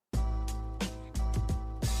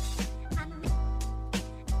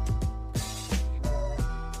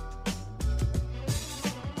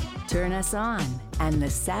Turn us on, and the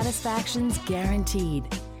satisfaction's guaranteed.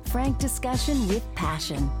 Frank discussion with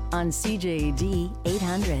passion on CJAD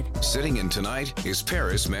 800. Sitting in tonight is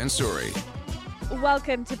Paris Mansouri.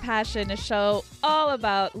 Welcome to Passion, a show all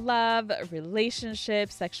about love,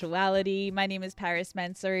 relationships, sexuality. My name is Paris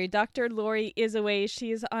Mansouri. Dr. Laurie is away.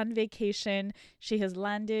 She is on vacation. She has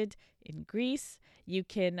landed in Greece. You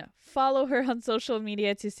can follow her on social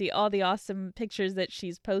media to see all the awesome pictures that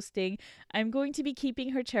she's posting. I'm going to be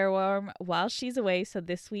keeping her chair warm while she's away, so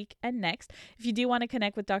this week and next. If you do want to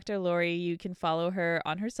connect with Dr. Laurie, you can follow her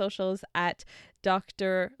on her socials at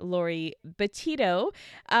Dr. Laurie Betito.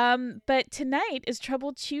 But tonight is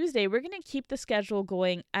Trouble Tuesday. We're going to keep the schedule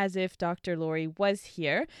going as if Dr. Laurie was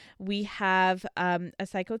here. We have a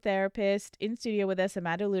psychotherapist in studio with us,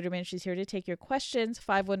 Amanda Luderman. She's here to take your questions,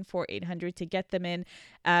 514-800 to get them in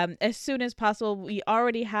as soon as possible. We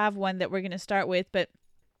already have one that we're going to start with, but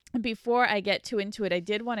before I get into it, I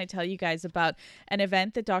did want to tell you guys about an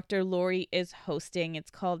event that Dr. Laurie is hosting.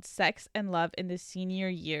 It's called Sex and Love in the Senior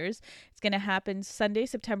Years. It's going to happen Sunday,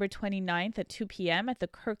 September 29th at 2 p.m. at the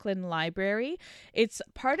Kirkland Library. It's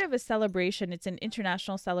part of a celebration. It's an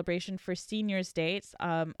international celebration for Seniors Day. It's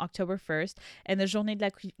October 1st, and the Journée de la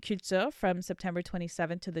Culture from September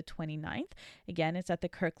 27th to the 29th. Again, it's at the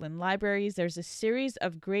Kirkland Libraries. There's a series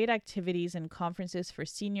of great activities and conferences for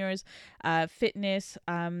seniors, fitness,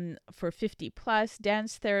 for 50 plus,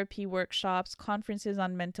 dance therapy workshops, conferences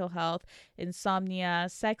on mental health, insomnia,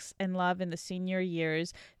 sex and love in the senior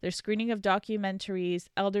years. There's screening of documentaries,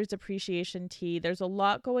 elders appreciation tea. There's a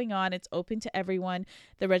lot going on. It's open to everyone.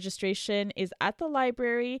 The registration is at the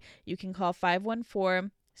library. You can call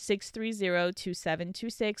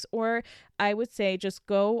 514-630-2726, or I would say just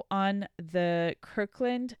go on the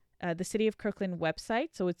City of Kirkland website.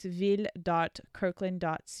 So it's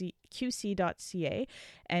ville.kirkland.qc.ca,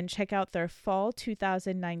 and check out their fall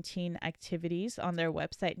 2019 activities on their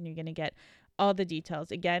website, and you're going to get all the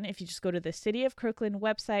details. Again, if you just go to the City of Kirkland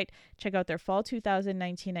website, check out their fall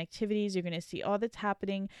 2019 activities, you're going to see all that's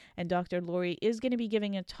happening. And Dr. Laurie is going to be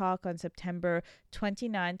giving a talk on September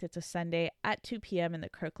 29th. It's a Sunday at 2 p.m. in the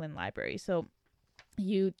Kirkland Library. So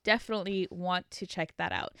you definitely want to check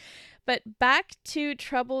that out. But back to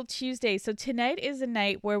Trouble Tuesday. So tonight is a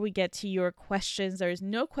night where we get to your questions. There's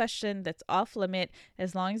no question that's off limit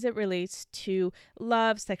as long as it relates to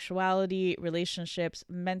love, sexuality, relationships,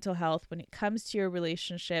 mental health. When it comes to your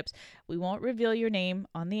relationships, we won't reveal your name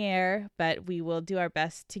on the air, but we will do our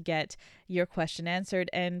best to get your question answered.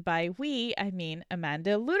 And by we, I mean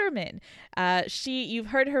Amanda Luderman. You've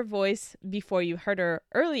heard her voice before. You heard her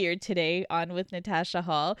earlier today on with Natasha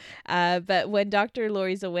Hall. But when Dr.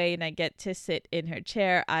 Laurie's away and I get to sit in her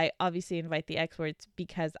chair, I obviously invite the experts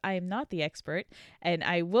because I am not the expert and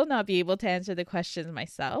I will not be able to answer the questions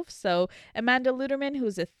myself. So Amanda Luderman,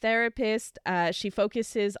 who's a therapist, she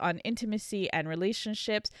focuses on intimacy and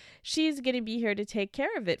relationships. She's going to be here to take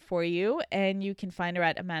care of it for you, and you can find her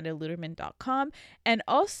at amandaluderman.com, and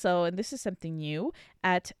also, and this is something new,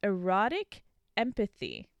 at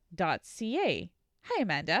eroticempathy.ca. Hi,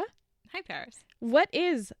 Amanda. Hi, Paris. What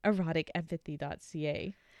is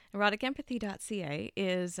eroticempathy.ca? Eroticempathy.ca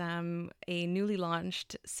is a newly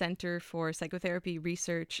launched center for psychotherapy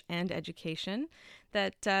research and education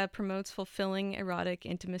that promotes fulfilling erotic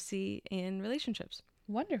intimacy in relationships.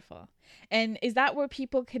 Wonderful. And is that where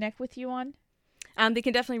people connect with you on? They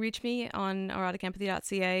can definitely reach me on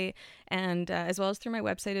eroticempathy.ca, and as well as through my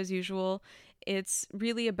website as usual. It's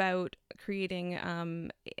really about creating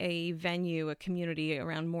a venue, a community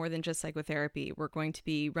around more than just psychotherapy. We're going to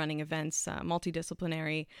be running events,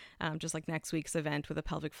 multidisciplinary, just like next week's event with a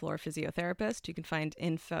pelvic floor physiotherapist. You can find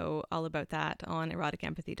info all about that on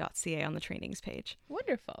eroticempathy.ca on the trainings page.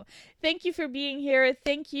 Wonderful. Thank you for being here.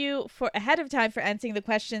 Thank you for ahead of time for answering the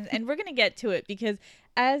questions. And we're going to get to it because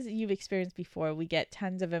as you've experienced before, we get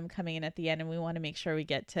tons of them coming in at the end, and we want to make sure we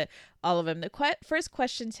get to all of them. The first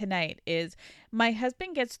question tonight is, my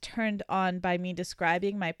husband gets turned on by me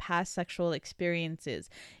describing my past sexual experiences,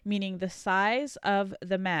 meaning the size of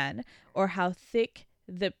the man or how thick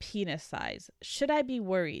the penis size. Should I be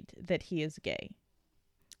worried that he is gay?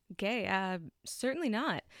 Gay? Certainly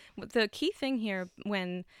not. The key thing here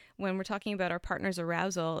when we're talking about our partner's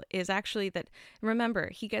arousal is actually that, remember,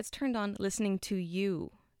 he gets turned on listening to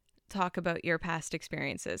you talk about your past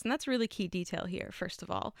experiences. And that's a really key detail here, first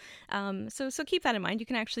of all. So keep that in mind. You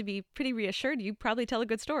can actually be pretty reassured. You probably tell a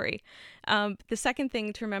good story. The second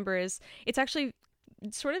thing to remember is it's actually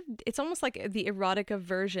it's almost like the erotica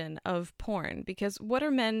version of porn, because what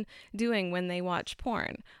are men doing when they watch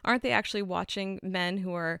porn? Aren't they actually watching men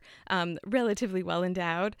who are relatively well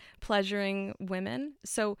endowed pleasuring women?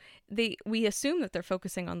 So we assume that they're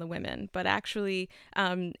focusing on the women, but actually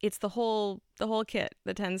it's the whole kit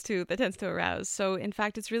that tends to arouse. So in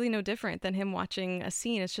fact, it's really no different than him watching a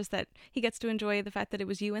scene. It's just that he gets to enjoy the fact that it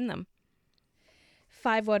was you in them.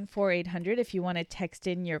 514-800 if you want to text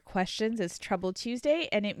in your questions. It's Trouble Tuesday,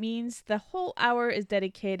 and it means the whole hour is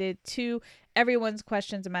dedicated to everyone's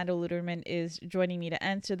questions. Amanda Luderman is joining me to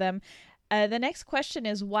answer them. The next question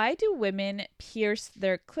is, why do women pierce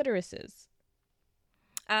their clitorises?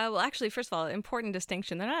 Well, actually, first of all, important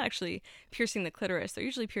distinction. They're not actually piercing the clitoris. They're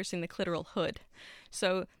usually piercing the clitoral hood.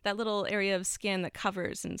 So that little area of skin that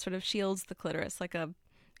covers and sort of shields the clitoris, like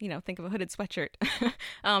think of a hooded sweatshirt.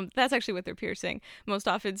 That's actually what they're piercing most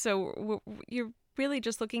often. So you're really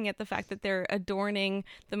just looking at the fact that they're adorning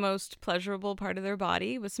the most pleasurable part of their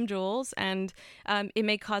body with some jewels, and it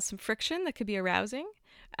may cause some friction that could be arousing.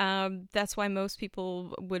 That's why most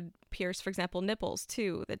people would pierce, for example, nipples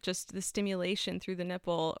too, that just the stimulation through the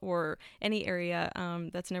nipple or any area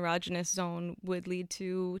that's an erogenous zone would lead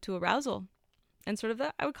to arousal. And sort of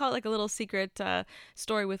that, I would call it like a little secret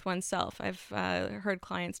story with oneself. I've heard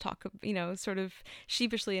clients talk, sort of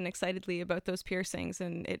sheepishly and excitedly about those piercings,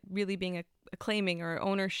 and it really being a claiming or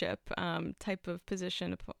ownership type of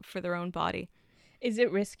position for their own body. Is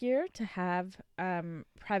it riskier to have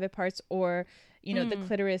private parts, or the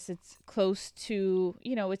clitoris? It's close to,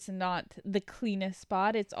 it's not the cleanest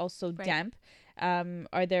spot. It's also damp.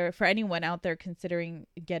 Are there, for anyone out there considering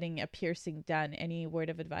getting a piercing done, any word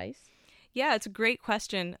of advice? Yeah, it's a great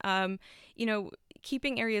question.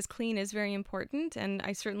 Keeping areas clean is very important, and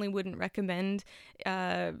I certainly wouldn't recommend,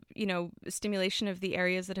 stimulation of the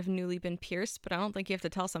areas that have newly been pierced. But I don't think you have to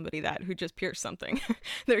tell somebody that who just pierced something.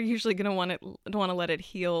 They're usually going to want to let it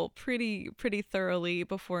heal pretty thoroughly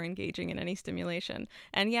before engaging in any stimulation.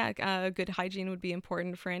 And yeah, good hygiene would be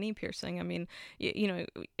important for any piercing. I mean,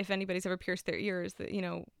 if anybody's ever pierced their ears, that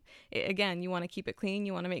again, you want to keep it clean.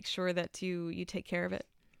 You want to make sure that you take care of it.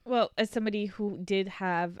 Well, as somebody who did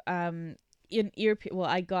have I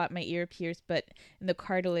got my ear pierced, but in the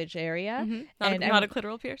cartilage area. Mm-hmm. Not a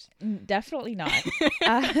clitoral pierce? Definitely not.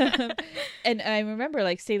 And I remember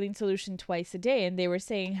saline solution twice a day, and they were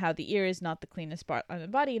saying how the ear is not the cleanest part on the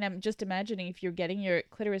body. And I'm just imagining, if you're getting your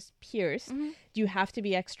clitoris pierced, do you have to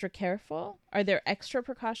be extra careful? Are there extra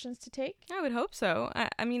precautions to take? I would hope so.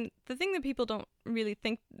 I mean, the thing that people don't really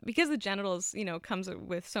think, because the genitals, comes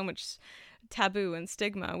with so much taboo and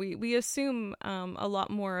stigma, we assume a lot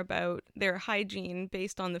more about their hygiene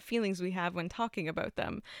based on the feelings we have when talking about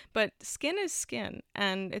them. But skin is skin,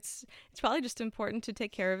 and it's probably just important to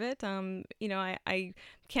take care of it. I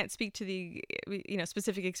can't speak to the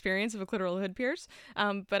specific experience of a clitoral hood pierce,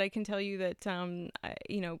 but I can tell you that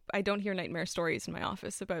I don't hear nightmare stories in my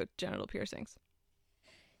office about genital piercings.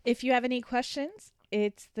 If you have any questions,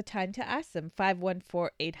 it's the time to ask them.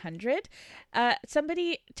 514-800.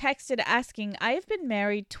 Somebody texted asking, I have been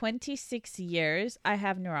married 26 years. I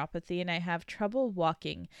have neuropathy and I have trouble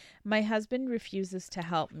walking. My husband refuses to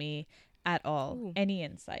help me at all. Ooh. Any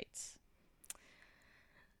insights?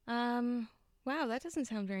 Wow, that doesn't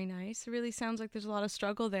sound very nice. It really sounds like there's a lot of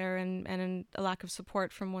struggle there and a lack of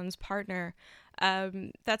support from one's partner.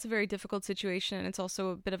 That's a very difficult situation, and it's also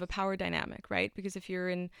a bit of a power dynamic, right? Because if you're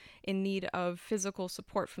in need of physical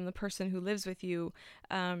support from the person who lives with you,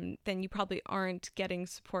 then you probably aren't getting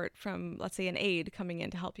support from, let's say, an aide coming in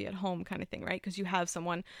to help you at home kind of thing, right? Because you have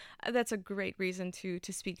someone. That's a great reason to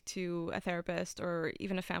speak to a therapist or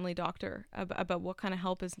even a family doctor about what kind of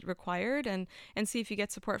help is required, and see if you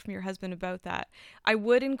get support from your husband about that. I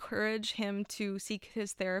would encourage him to seek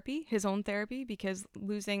his own therapy, because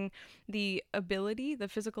losing the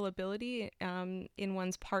physical ability in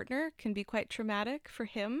one's partner can be quite traumatic for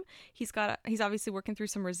him. He's obviously working through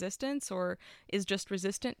some resistance, or is just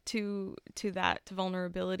resistant to that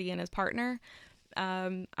vulnerability in his partner.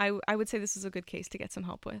 I would say this is a good case to get some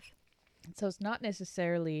help with. So it's not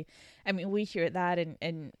necessarily, I mean, we hear that,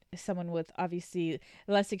 and someone with obviously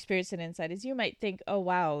less experience and insight as you might think, oh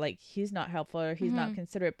wow, he's not helpful or he's not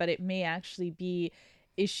considerate, but it may actually be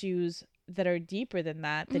issues that are deeper than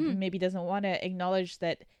that maybe doesn't want to acknowledge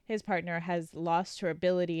that his partner has lost her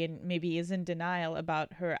ability, and maybe is in denial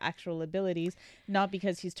about her actual abilities, not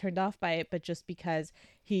because he's turned off by it, but just because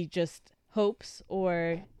he just hopes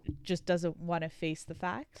or just doesn't want to face the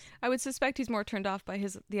facts. I would suspect he's more turned off by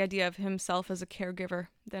the idea of himself as a caregiver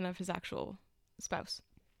than of his actual spouse.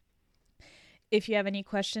 If you have any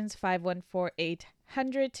questions, 514-800.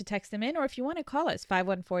 0800 to text them in, or if you want to call us,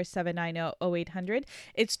 514-790-0800.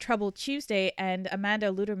 It's Trouble Tuesday, and Amanda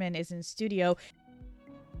Luderman is in studio.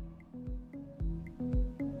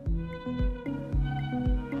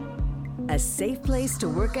 A safe place to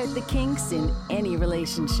work out the kinks in any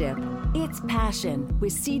relationship. It's Passion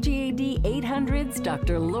with CJAD 800's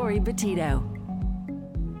Dr. Laurie Betito.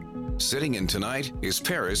 Sitting in tonight is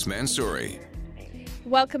Paris Mansouri.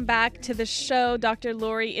 Welcome back to the show. Dr.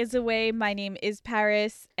 Laurie is away. My name is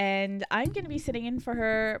Paris, and I'm going to be sitting in for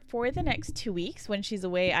her for the next 2 weeks. When she's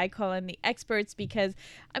away, I call in the experts because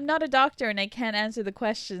I'm not a doctor and I can't answer the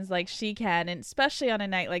questions like she can. And especially on a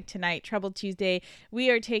night like tonight, Trouble Tuesday, we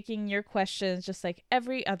are taking your questions just like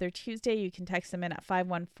every other Tuesday. You can text them in at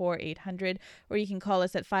 514-800, or you can call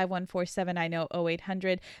us at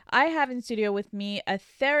 514-790-0800. I have in studio with me a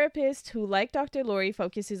therapist who, like Dr. Laurie,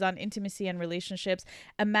 focuses on intimacy and relationships,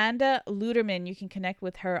 Amanda Luderman. You can connect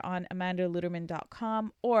with her on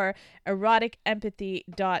amandaluderman.com or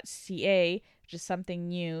eroticempathy.ca, which is something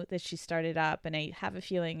new that she started up. And I have a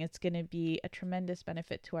feeling it's going to be a tremendous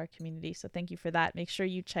benefit to our community. So thank you for that. Make sure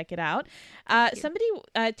you check it out. Somebody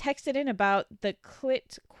texted in about the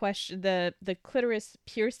clit question, the clitoris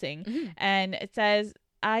piercing. Mm-hmm. And it says,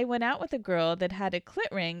 I went out with a girl that had a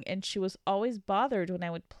clit ring and she was always bothered when I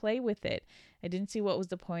would play with it. I didn't see what was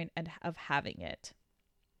the point of having it.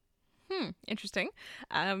 Interesting.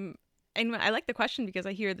 And I like the question because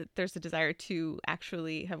I hear that there's a desire to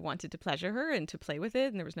actually have wanted to pleasure her and to play with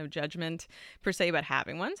it, and there was no judgment per se about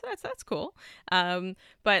having one, so that's cool.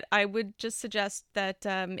 But I would just suggest that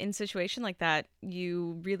in a situation like that,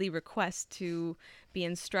 you really request to be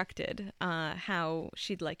instructed how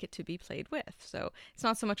she'd like it to be played with. So it's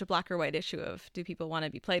not so much a black or white issue of do people want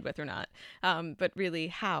to be played with or not, but really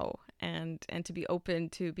how, and to be open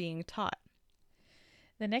to being taught.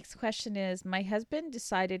 The next question is, my husband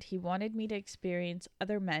decided he wanted me to experience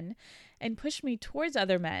other men and push me towards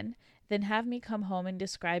other men, then have me come home and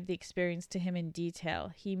describe the experience to him in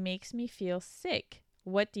detail. He makes me feel sick.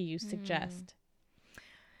 What do you suggest?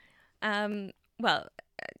 Well,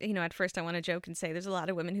 at first I want to joke and say there's a lot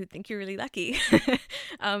of women who think you're really lucky.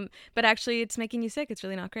 But actually it's making you sick. It's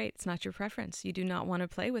really not great. It's not your preference. You do not want to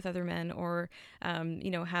play with other men or,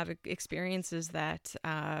 have experiences that,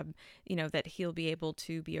 that he'll be able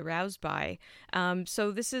to be aroused by.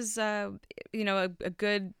 So this is, a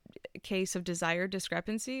good case of desire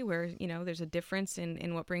discrepancy where, there's a difference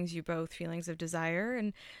in what brings you both feelings of desire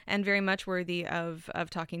and very much worthy of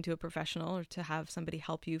talking to a professional or to have somebody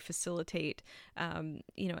help you facilitate,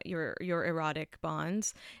 your erotic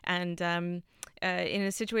bonds. And in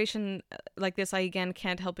a situation like this, I again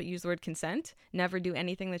can't help but use the word consent. Never do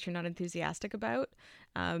anything that you're not enthusiastic about.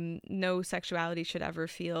 No sexuality should ever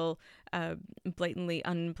feel blatantly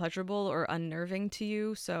unpleasurable or unnerving to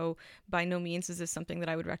you. So by no means is this something that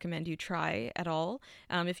I would recommend you try at all.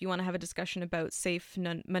 If you want to have a discussion about safe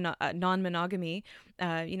non-monogamy,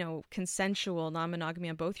 consensual non-monogamy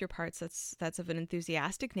on both your parts, that's of an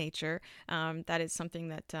enthusiastic nature. That is something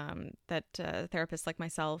that therapists like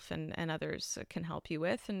myself and others can help you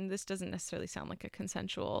with. And this doesn't necessarily sound like a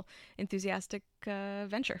consensual, enthusiastic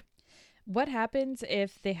venture. What happens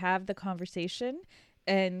if they have the conversation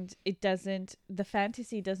and the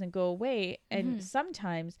fantasy doesn't go away? And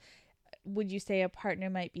sometimes, would you say a partner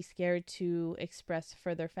might be scared to express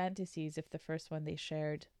further fantasies if the first one they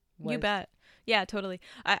shared was... You bet. Yeah, totally.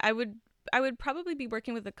 I would probably be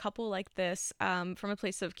working with a couple like this from a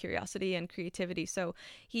place of curiosity and creativity. So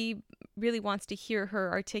he really wants to hear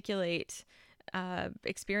her articulate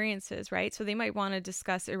experiences, right? So they might want to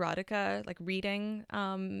discuss erotica, like reading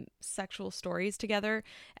sexual stories together,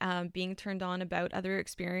 being turned on about other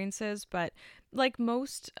experiences. But like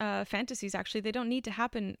most fantasies, actually, they don't need to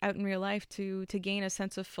happen out in real life to gain a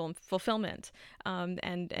sense of fulfillment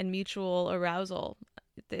and mutual arousal.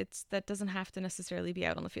 That doesn't have to necessarily be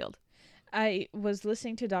out on the field. I was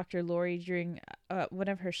listening to Dr. Laurie during one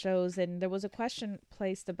of her shows, and there was a question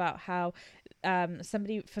placed about how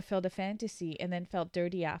somebody fulfilled a fantasy and then felt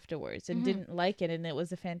dirty afterwards and didn't like it. And it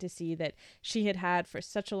was a fantasy that she had had for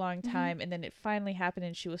such a long time. And then it finally happened,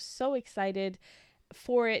 and she was so excited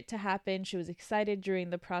for it to happen. She was excited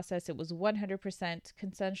during the process. It was 100%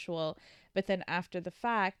 consensual. But then after the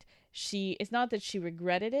fact, it's not that she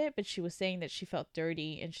regretted it, but she was saying that she felt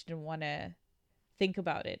dirty and she didn't want to think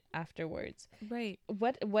about it afterwards. Right.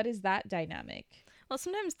 What is that dynamic? Well,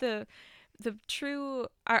 sometimes the true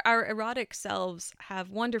our erotic selves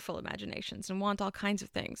have wonderful imaginations and want all kinds of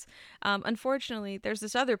things. Unfortunately, there's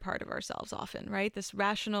this other part of ourselves often, right? This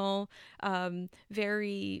rational,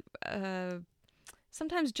 very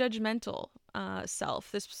sometimes judgmental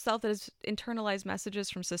self, this self that has internalized messages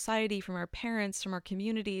from society, from our parents, from our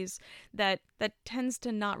communities, that tends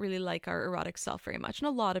to not really like our erotic self very much. And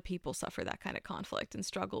a lot of people suffer that kind of conflict and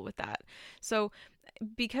struggle with that. So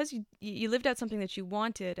because you lived out something that you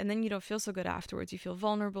wanted, and then you don't feel so good afterwards, you feel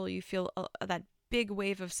vulnerable, you feel that big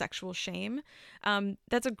wave of sexual shame,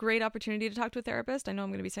 that's a great opportunity to talk to a therapist. I know I'm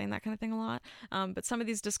going to be saying that kind of thing a lot, but some of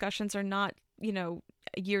these discussions are not,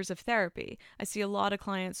 years of therapy. I see a lot of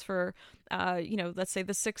clients for, let's say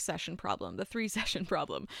the 6-session problem, the 3-session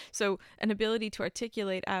problem. So an ability to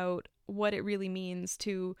articulate out what it really means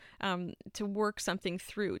to work something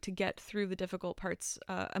through, to get through the difficult parts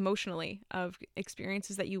emotionally of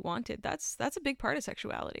experiences that you wanted. That's a big part of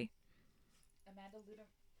sexuality.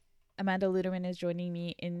 Amanda Luderman is joining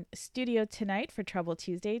me in studio tonight for Trouble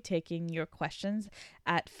Tuesday, taking your questions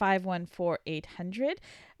at 514-800.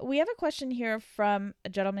 We have a question here from a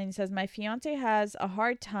gentleman who says, my fiance has a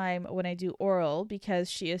hard time when I do oral because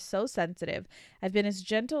she is so sensitive. I've been as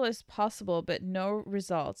gentle as possible, but no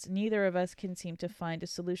results. Neither of us can seem to find a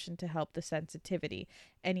solution to help the sensitivity.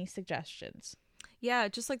 Any suggestions? Yeah,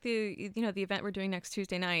 just like the event we're doing next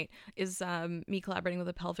Tuesday night is me collaborating with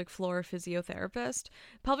a pelvic floor physiotherapist.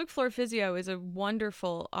 Pelvic floor physio is a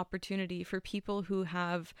wonderful opportunity for people who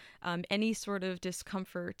have any sort of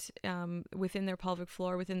discomfort within their pelvic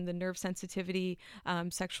floor, within the nerve sensitivity,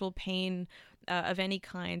 sexual pain of any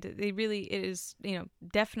kind. It is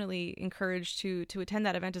definitely encouraged to attend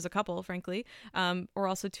that event as a couple, frankly, or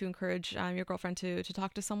also to encourage your girlfriend to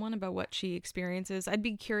talk to someone about what she experiences. I'd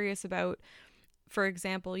be curious about, for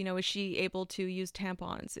example, is she able to use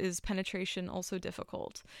tampons? Is penetration also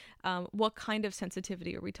difficult? What kind of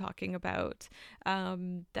sensitivity are we talking about? I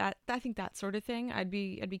think that sort of thing. I'd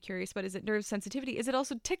be curious. But is it nerve sensitivity? Is it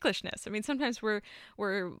also ticklishness? I mean, sometimes we're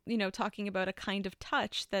talking about a kind of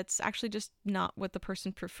touch that's actually just not what the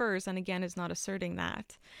person prefers, and again is not asserting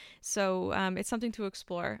that. So it's something to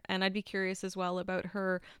explore. And I'd be curious as well about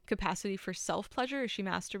her capacity for self pleasure. As she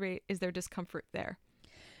masturbate, is there discomfort there?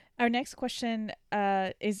 Our next question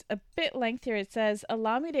is a bit lengthier. It says,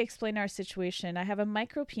 allow me to explain our situation. I have a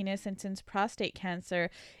micro penis, and since prostate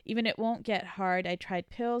cancer, even it won't get hard. I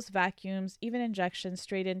tried pills, vacuums, even injections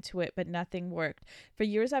straight into it, but nothing worked. For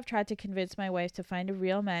years, I've tried to convince my wife to find a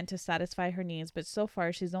real man to satisfy her needs, but so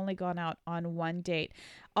far, she's only gone out on one date.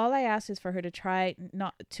 All I ask is for her to try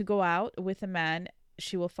not to go out with a man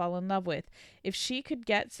she will fall in love with. If she could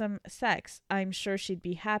get some sex, I'm sure she'd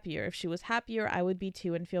be happier. If she was happier, I would be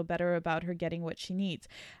too, and feel better about her getting what she needs.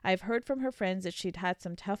 I've heard from her friends that she'd had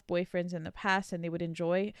some tough boyfriends in the past and they would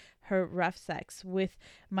enjoy her rough sex. With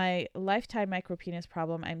my lifetime micropenis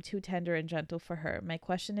problem, I'm too tender and gentle for her. My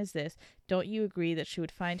question is this: don't you agree that she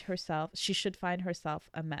should find herself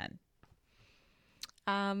a man?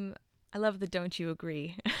 I love the don't you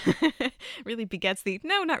agree. Really begets the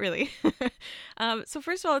no, not really. So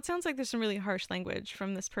first of all, it sounds like there's some really harsh language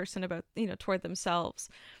from this person about, toward themselves.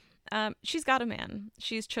 She's got a man.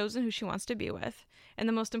 She's chosen who she wants to be with. And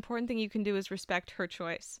the most important thing you can do is respect her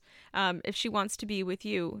choice. If she wants to be with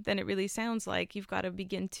you, then it really sounds like you've got to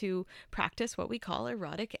begin to practice what we call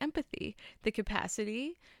erotic empathy, the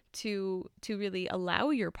capacity to really allow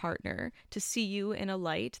your partner to see you in a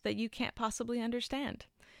light that you can't possibly understand.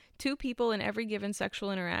 Two people in every given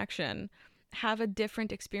sexual interaction have a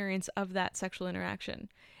different experience of that sexual interaction.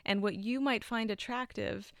 And what you might find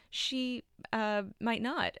attractive, she might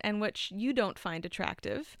not. And what you don't find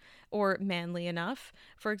attractive or manly enough,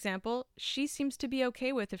 for example, she seems to be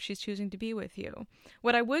okay with if she's choosing to be with you.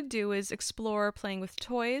 What I would do is explore playing with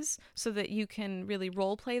toys so that you can really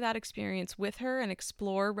role play that experience with her and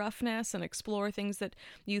explore roughness and explore things that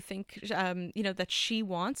you think, that she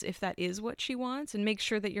wants, if that is what she wants, and make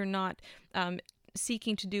sure that you're not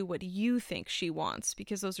seeking to do what you think she wants,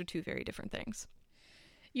 because those are two very different things.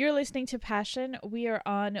 You're listening to Passion. We are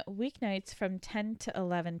on weeknights from 10 to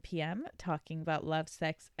 11 p.m. talking about love,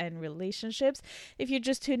 sex, and relationships. If you're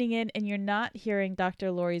just tuning in and you're not hearing Dr.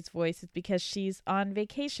 Laurie's voice, it's because she's on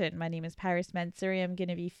vacation. My name is Paris Mansouri. I'm going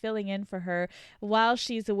to be filling in for her while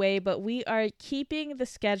she's away, but we are keeping the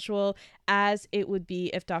schedule as it would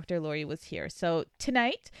be if Dr. Laurie was here. So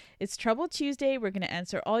tonight, it's Trouble Tuesday. We're going to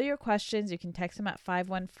answer all your questions. You can text them at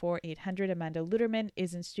 514-800. Amanda Luderman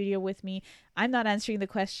is in studio with me. I'm not answering the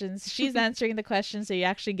questions. She's answering the questions. So you're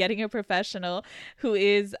actually getting a professional who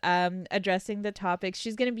is addressing the topics.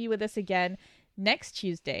 She's going to be with us again next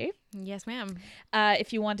Tuesday. Yes, ma'am.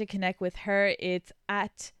 If you want to connect with her, it's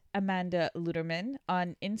at Amanda Luderman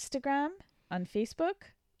on Instagram, on Facebook,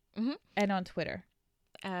 and on Twitter.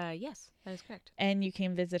 Yes, that is correct. And you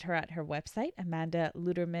can visit her at her website,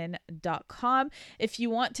 amandaluderman.com. If you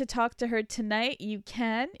want to talk to her tonight, you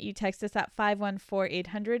can. You text us at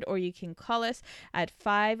 514-800, or you can call us at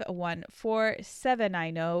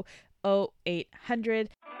 514-790-0800.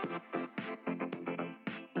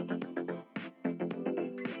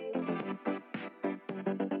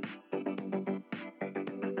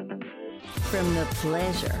 From the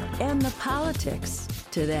pleasure and the politics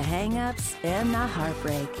to the hang-ups and the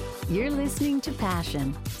heartbreak, you're listening to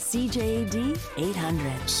Passion, CJAD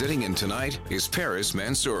 800. Sitting in tonight is Paris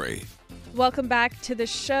Mansouri. Welcome back to the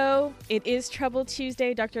show. It is Trouble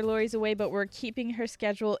Tuesday. Dr. Laurie's away, but we're keeping her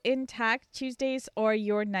schedule intact. Tuesdays are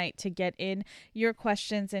your night to get in your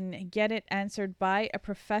questions and get it answered by a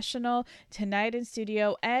professional tonight in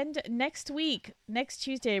studio. And next week, next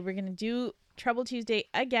Tuesday, we're going to do Trouble Tuesday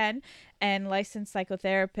again, and licensed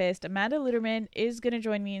psychotherapist Amanda Luderman is going to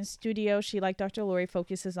join me in studio. She, like Dr. Laurie,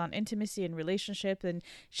 focuses on intimacy and relationship, and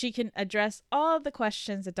she can address all the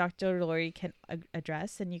questions that Dr. Laurie can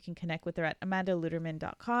address, and you can connect with her at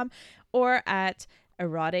amandaluderman.com or at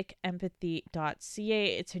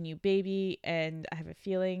eroticempathy.ca. It's her new baby, and I have a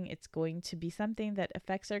feeling it's going to be something that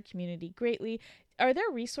affects our community greatly. Are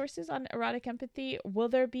there resources on erotic empathy? Will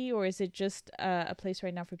there be, or is it just a place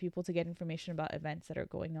right now for people to get information about events that are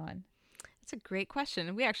going on? That's a great question.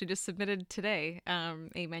 And we actually just submitted today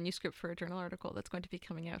a manuscript for a journal article that's going to be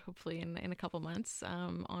coming out hopefully in a couple months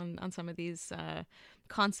on some of these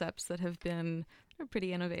concepts that have been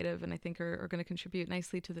pretty innovative and I think are going to contribute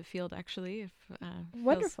nicely to the field, actually.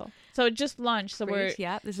 Wonderful. So it just launched. So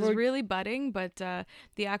this is really budding, but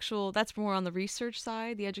the actual, that's more on the research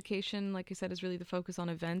side. The education, like I said, is really the focus on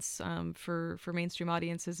events for mainstream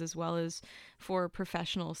audiences, as well as for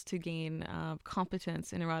professionals to gain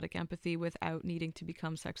competence in erotic empathy without needing to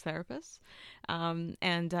become sex therapists.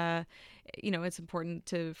 It's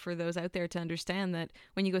important for those out there to understand that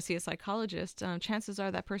when you go see a psychologist, chances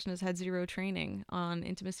are that person has had zero training on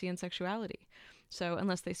intimacy and sexuality. So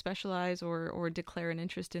unless they specialize or declare an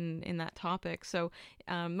interest in that topic. So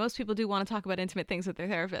most people do want to talk about intimate things with their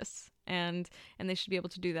therapists, and they should be able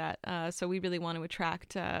to do that. So we really want to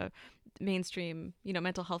attract mainstream,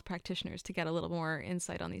 mental health practitioners to get a little more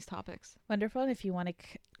insight on these topics. Wonderful. And if you want to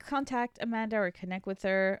contact Amanda or connect with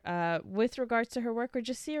her with regards to her work, or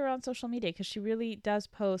just see her on social media, because she really does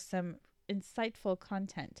post some insightful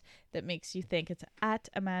content that makes you think. It's at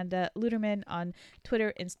Amanda Luderman on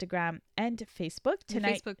Twitter, Instagram, and Facebook.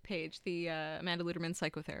 Tonight, the Facebook page, the Amanda Luderman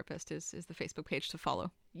psychotherapist is the Facebook page to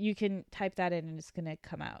follow. You can type that in and it's going to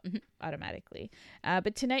come out automatically.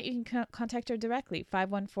 But tonight you can contact her directly,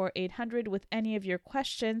 514-800, with any of your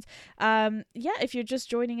questions. If you're just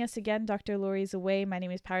joining us again, Dr. Laurie's away. My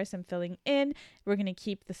name is Paris. I'm filling in. We're going to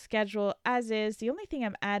keep the schedule as is. The only thing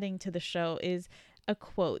I'm adding to the show is a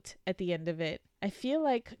quote at the end of it. I feel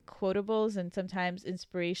like quotables and sometimes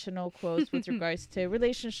inspirational quotes with regards to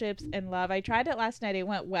relationships and love. I tried it last night. It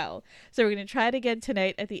went well. So we're going to try it again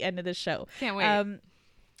tonight at the end of the show. Can't wait.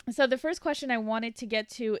 So the first question I wanted to get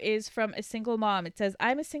to is from a single mom. It says,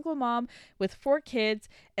 I'm a single mom with 4 kids,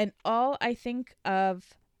 and all I think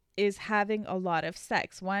of is having a lot of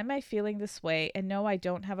sex. Why am I feeling this way? And no, I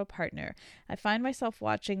don't have a partner. I find myself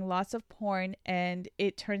watching lots of porn and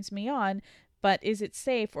it turns me on. But is it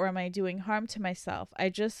safe, or am I doing harm to myself? I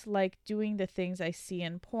just like doing the things I see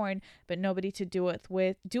in porn, but nobody to do it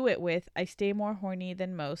with. I stay more horny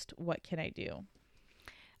than most. What can I do?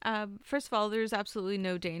 First of all, there's absolutely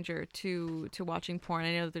no danger to watching porn.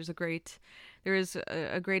 I know that there is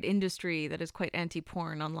a great industry that is quite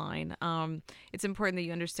anti-porn online. It's important that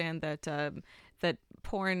you understand that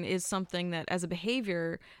porn is something that, as a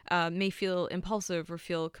behavior, may feel impulsive or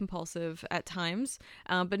feel compulsive at times.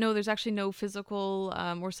 But no, there's actually no physical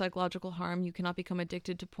or psychological harm. You cannot become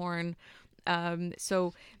addicted to porn.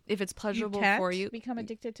 So if it's pleasurable for you, become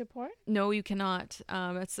addicted to porn? No, you cannot.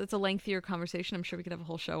 It's a lengthier conversation. I'm sure we could have a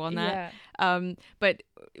whole show on that. Yeah. But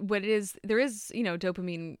what it is, there is,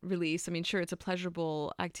 dopamine release. I mean, sure, it's a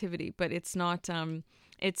pleasurable activity, but it's not,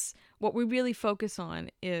 it's what we really focus on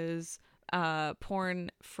is porn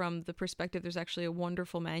from the perspective. There's actually a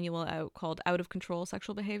wonderful manual out called Out of Control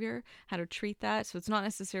Sexual Behavior, how to treat that. So it's not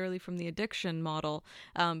necessarily from the addiction model,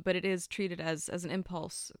 but it is treated as an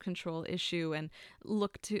impulse control issue and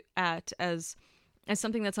looked at as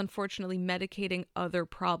something that's unfortunately medicating other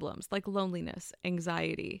problems like loneliness,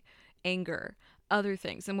 anxiety, anger, other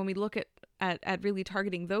things. And when we look at really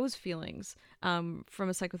targeting those feelings from a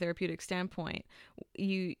psychotherapeutic standpoint,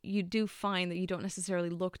 you do find that you don't necessarily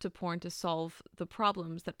look to porn to solve the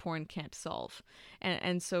problems that porn can't solve.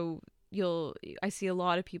 And so I see a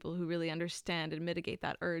lot of people who really understand and mitigate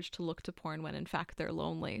that urge to look to porn when in fact they're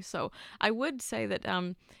lonely. So I would say that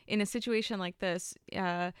in a situation like this,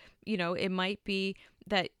 it might be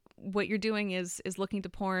that what you're doing is looking to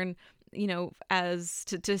porn, as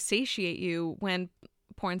to satiate you when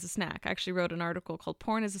porn's a snack. I actually wrote an article called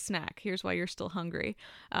 "Porn is a Snack. Here's Why You're Still Hungry,"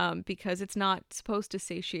 because it's not supposed to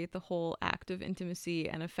satiate the whole act of intimacy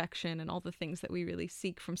and affection and all the things that we really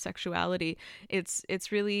seek from sexuality.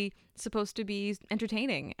 It's really supposed to be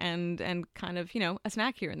entertaining and kind of, a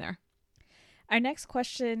snack here and there. Our next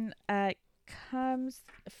question comes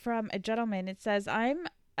from a gentleman. It says, I'm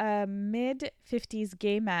a mid-50s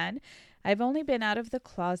gay man. I've only been out of the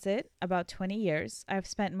closet about 20 years. I've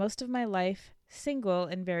spent most of my life single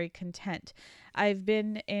and very content. I've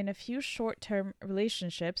been in a few short-term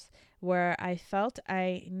relationships where I felt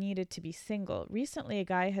I needed to be single. Recently, a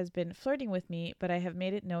guy has been flirting with me, but I have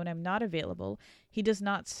made it known I'm not available. He does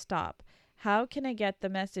not stop. How can I get the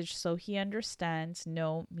message so he understands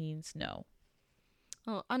no means no?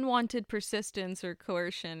 Well, unwanted persistence or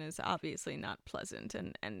coercion is obviously not pleasant.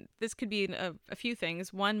 And this could be a few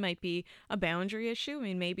things. One might be a boundary issue. I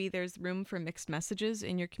mean, maybe there's room for mixed messages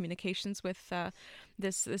in your communications with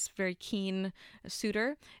this very keen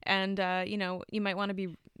suitor. And, you might want to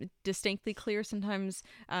be distinctly clear. Sometimes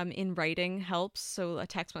in writing helps. So a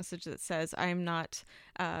text message that says, I'm not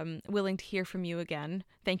willing to hear from you again.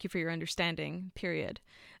 Thank you for your understanding, period.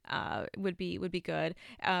 Would be good.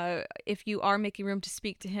 If you are making room to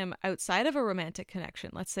speak to him outside of a romantic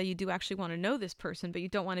connection, let's say you do actually want to know this person, but you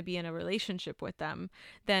don't want to be in a relationship with them,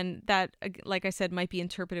 then that, like I said, might be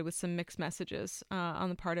interpreted with some mixed messages on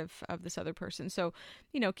the part of this other person. So,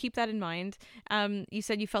 keep that in mind. You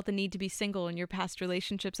said you felt the need to be single in your past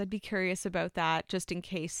relationships. I'd be curious about that, just in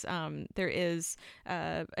case there is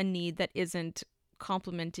a need that isn't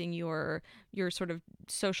complementing your sort of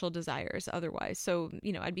social desires otherwise. So,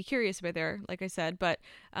 I'd be curious about there, like I said, but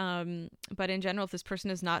in general, if this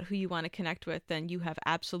person is not who you want to connect with, then you have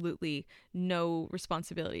absolutely no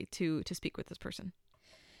responsibility to speak with this person.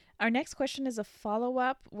 Our next question is a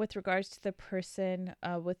follow-up with regards to the person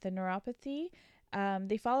with the neuropathy.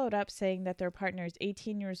 They followed up saying that their partner is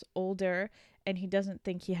 18 years older and he doesn't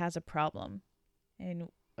think he has a problem. And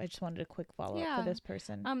I just wanted a quick follow-up for this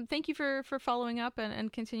person. Thank you for following up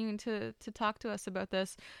and continuing to talk to us about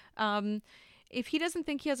this. If he doesn't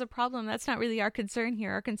think he has a problem, that's not really our concern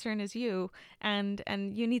here. Our concern is you, and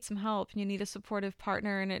you need some help. You need a supportive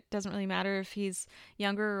partner, and it doesn't really matter if he's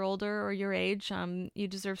younger or older or your age. You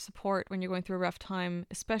deserve support when you're going through a rough time,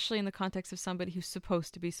 especially in the context of somebody who's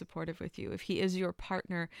supposed to be supportive with you. If he is your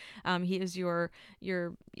partner, he is your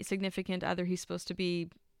significant other, he's supposed to be,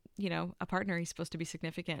 a partner. He's supposed to be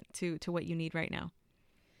significant to what you need right now.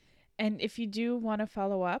 And if you do want to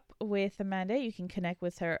follow up with Amanda, you can connect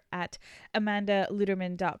with her at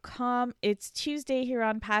amandaluderman.com. It's Tuesday here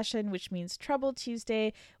on Passion, which means Trouble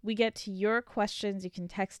Tuesday. We get to your questions. You can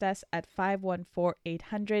text us at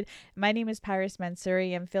 514-800. My name is Paris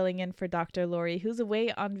Mansouri. I'm filling in for Dr. Laurie, who's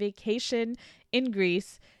away on vacation in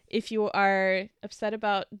Greece. If you are upset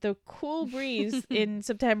about the cool breeze in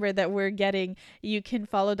September that we're getting, you can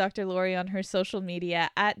follow Dr. Laurie on her social media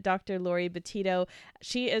at Dr. Laurie Betito.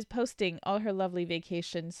 She is posting all her lovely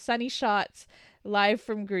vacation sunny shots live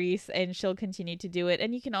from Greece, and she'll continue to do it.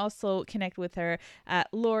 And you can also connect with her at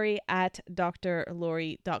Laurie at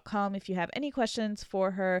drlaurie.com. If you have any questions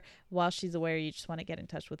for her while she's away, or you just want to get in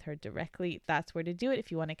touch with her directly, that's where to do it.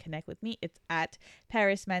 If you want to connect with me, it's at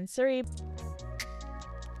Paris Mansouri.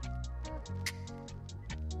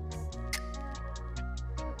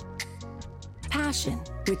 Passion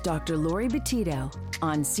with Dr. Laurie Betito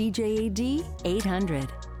on CJAD 800.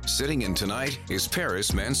 Sitting in tonight is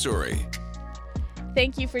Paris Mansouri.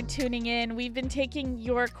 Thank you for tuning in. We've been taking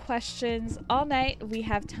your questions all night. We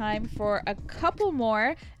have time for a couple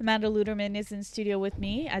more. Amanda Luderman is in studio with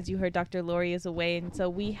me. As you heard, Dr. Laurie is away. And so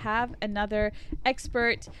we have another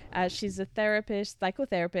expert. She's a therapist,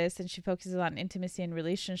 psychotherapist, and she focuses on intimacy and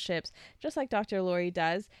relationships, just like Dr. Laurie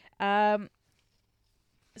does.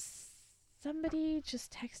 Somebody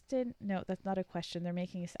just texted. No, that's not a question. They're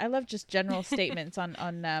making. I love just general statements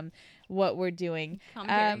on what we're doing.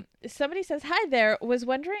 Somebody says, "Hi there. Was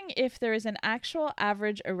wondering if there is an actual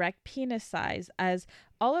average erect penis size, as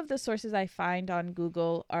all of the sources I find on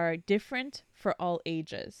Google are different for all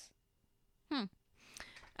ages." Well,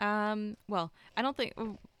 I don't think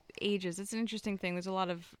ages. It's an interesting thing.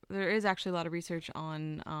 There is actually a lot of research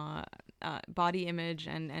on body image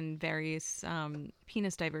and various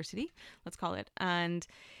penis diversity, let's call it. And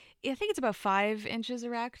I think it's about 5 inches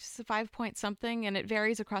erect, 5 point something, and it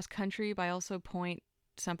varies across country by also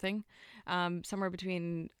something, somewhere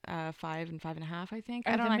between 5 and 5.5, I think.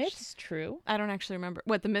 Are I don't the actually, myths true? I don't actually remember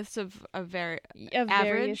what the myths of Of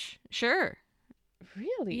average. Sure.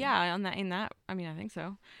 Really? Yeah, I mean, I think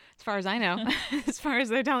so, as far as I know, as far as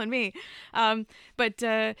they're telling me. But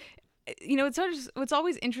what's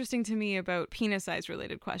always interesting to me about penis size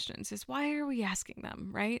related questions is, why are we asking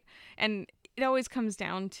them, right? And it always comes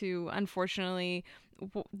down to, unfortunately,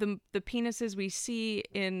 the penises we see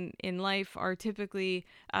in life are typically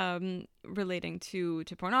relating to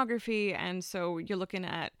pornography, and so you're looking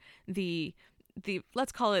at the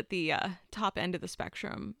let's call it the top end of the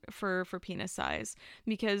spectrum for penis size,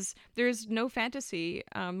 because there's no fantasy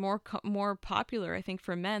more popular, I think,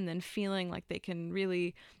 for men than feeling like they can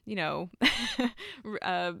really,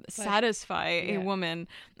 satisfy a woman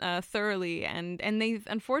thoroughly, and they,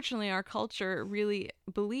 unfortunately, our culture really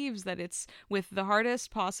believes that it's with the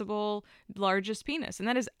hardest possible largest penis, and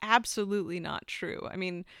that is absolutely not true. I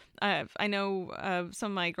mean, I know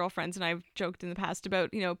some of my girlfriends and I've joked in the past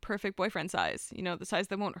about, perfect boyfriend size, the size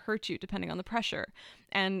that won't hurt you depending on the pressure,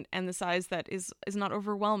 and the size that is not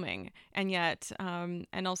overwhelming, and yet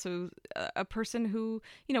and also a person who,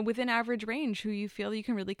 within average range, who you feel you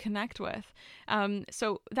can really connect with.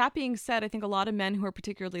 So that being said, I think a lot of men who are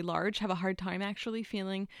particularly large have a hard time actually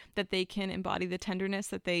feeling that they can embody the tenderness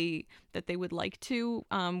that they would like to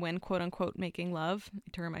when, quote unquote, making love, a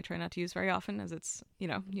term I try not to use very often, as it's,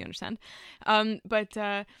 you understand. And,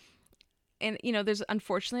 there's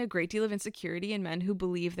unfortunately a great deal of insecurity in men who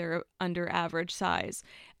believe they're under average size.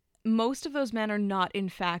 Most of those men are not, in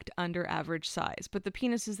fact, under average size, but the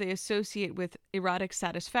penises they associate with erotic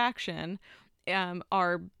satisfaction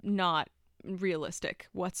are not realistic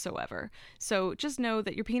whatsoever. So just know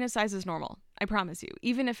that your penis size is normal. I promise you.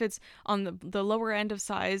 Even if it's on the lower end of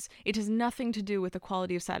size, it has nothing to do with the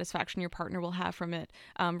quality of satisfaction your partner will have from it,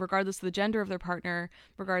 regardless of the gender of their partner,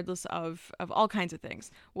 regardless of all kinds of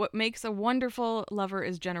things. What makes a wonderful lover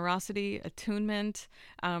is generosity, attunement,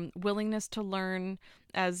 willingness to learn.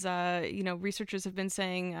 As researchers have been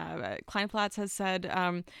saying, Kleinplatz has said,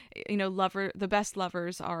 the best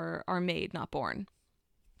lovers are made, not born.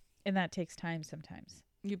 And that takes time sometimes.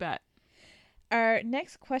 You bet. Our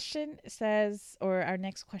next questioner says,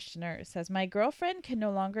 my girlfriend can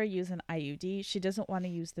no longer use an IUD. She doesn't want to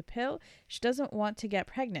use the pill. She doesn't want to get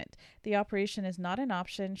pregnant. The operation is not an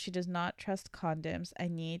option. She does not trust condoms. I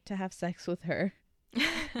need to have sex with her.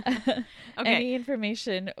 Okay. Any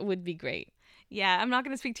information would be great. Yeah, I'm not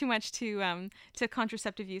going to speak too much to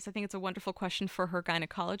contraceptive use. I think it's a wonderful question for her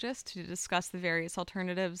gynecologist to discuss the various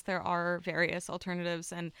alternatives. There are various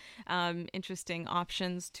alternatives and interesting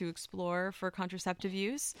options to explore for contraceptive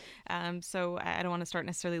use. So I don't want to start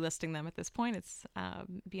necessarily listing them at this point. It's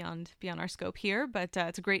beyond our scope here, but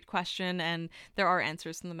it's a great question, and there are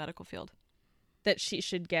answers in the medical field that she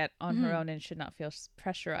should get on her own and should not feel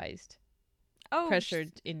pressured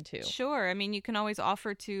into. Sure. I mean, you can always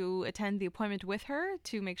offer to attend the appointment with her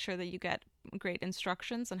to make sure that you get great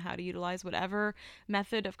instructions on how to utilize whatever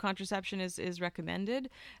method of contraception is recommended.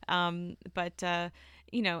 But I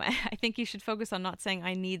think you should focus on not saying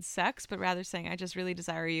I need sex, but rather saying I just really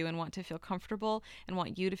desire you and want to feel comfortable and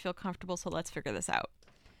want you to feel comfortable. So let's figure this out.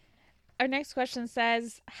 Our next question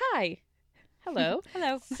says, hi. Hello.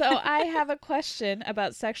 Hello. So I have a question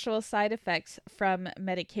about sexual side effects from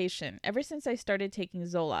medication. Ever since I started taking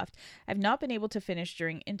Zoloft, I've not been able to finish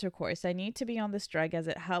during intercourse. I need to be on this drug as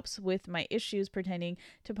it helps with my issues pertaining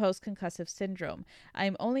to post-concussive syndrome.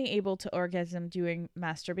 I'm only able to orgasm during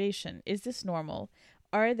masturbation. Is this normal?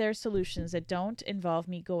 Are there solutions that don't involve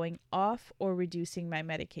me going off or reducing my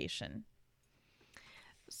medication?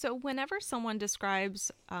 So whenever someone describes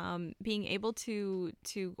being able to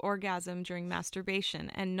orgasm during masturbation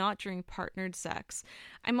and not during partnered sex,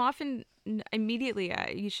 I'm often immediately,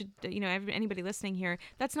 you should, anybody listening here,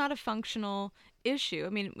 that's not a functional issue. I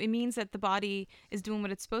mean, it means that the body is doing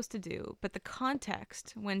what it's supposed to do, but the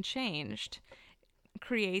context, when changed,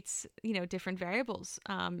 creates, different variables,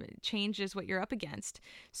 changes what you're up against.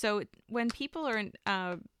 So when people are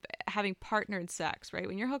having partnered sex, right,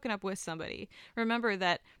 when you're hooking up with somebody, remember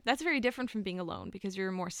that that's very different from being alone, because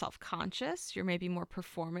you're more self-conscious, you're maybe more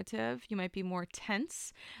performative, you might be more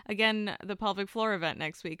tense. Again, the pelvic floor event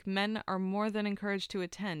next week, men are more than encouraged to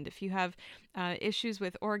attend. If you have issues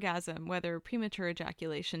with orgasm, whether premature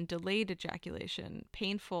ejaculation, delayed ejaculation,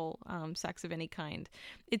 painful sex of any kind,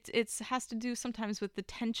 it has to do sometimes with the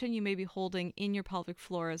tension you may be holding in your pelvic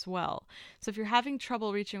floor as well. So if you're having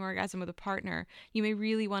trouble reaching orgasm with a partner, you may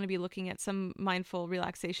really want to be looking at some mindful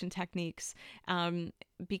relaxation techniques,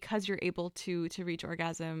 because you're able to reach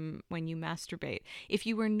orgasm when you masturbate. If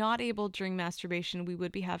you were not able during masturbation, we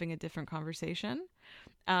would be having a different conversation.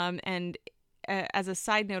 And as a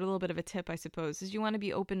side note, a little bit of a tip, I suppose, is you want to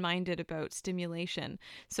be open-minded about stimulation.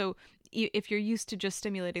 So if you're used to just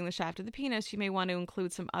stimulating the shaft of the penis, you may want to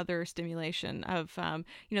include some other stimulation of,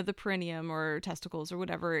 the perineum or testicles or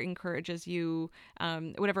whatever encourages you,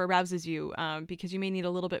 whatever arouses you, because you may need a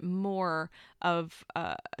little bit more of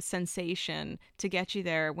sensation to get you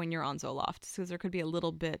there when you're on Zoloft. So there could be a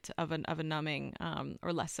little bit of a numbing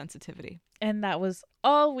or less sensitivity. And that was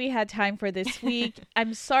all we had time for this week.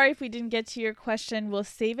 I'm sorry if we didn't get to your question. We'll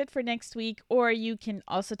save it for next week, or you can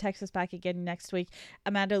also text us back again next week.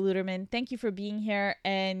 Amanda Luderman, thank you for being here,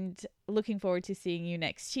 and looking forward to seeing you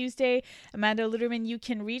next Tuesday. Amanda Luderman, you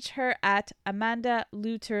can reach her at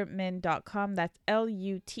amandaluterman.com. That's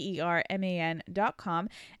LUTERMAN.com.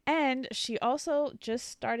 And she also just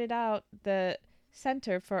started out the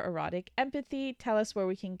Center for Erotic Empathy. Tell us where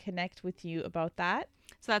we can connect with you about that.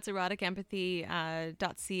 So that's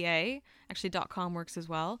eroticempathy.ca. Actually, .com works as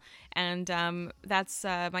well. And that's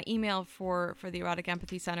my email for the Erotic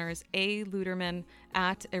Empathy Center is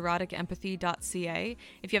aluderman@eroticempathy.ca.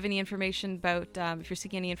 If you have any information about, if you're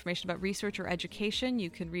seeking any information about research or education,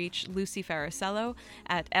 you can reach Lucy Faricello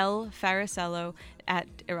at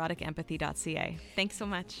lfaricello@eroticempathy.ca. Thanks so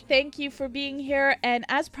much. Thank you for being here. And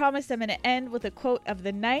as promised, I'm going to end with a quote of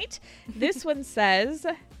the night. This one says,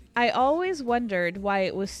 "I always wondered why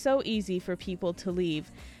it was so easy for people to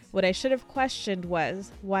leave. What I should have questioned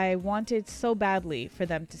was why I wanted so badly for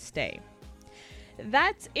them to stay."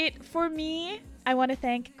 That's it for me. I want to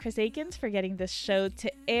thank Chris Akins for getting this show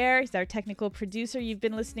to air. He's our technical producer. You've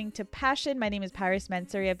been listening to Passion. My name is Paris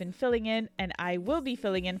Mansouri. I've been filling in, and I will be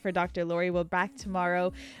filling in for Dr. Laurie. We'll be back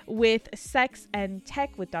tomorrow with Sex and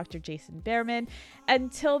Tech with Dr. Jason Behrman.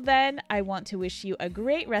 Until then, I want to wish you a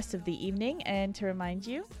great rest of the evening and to remind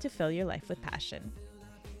you to fill your life with passion.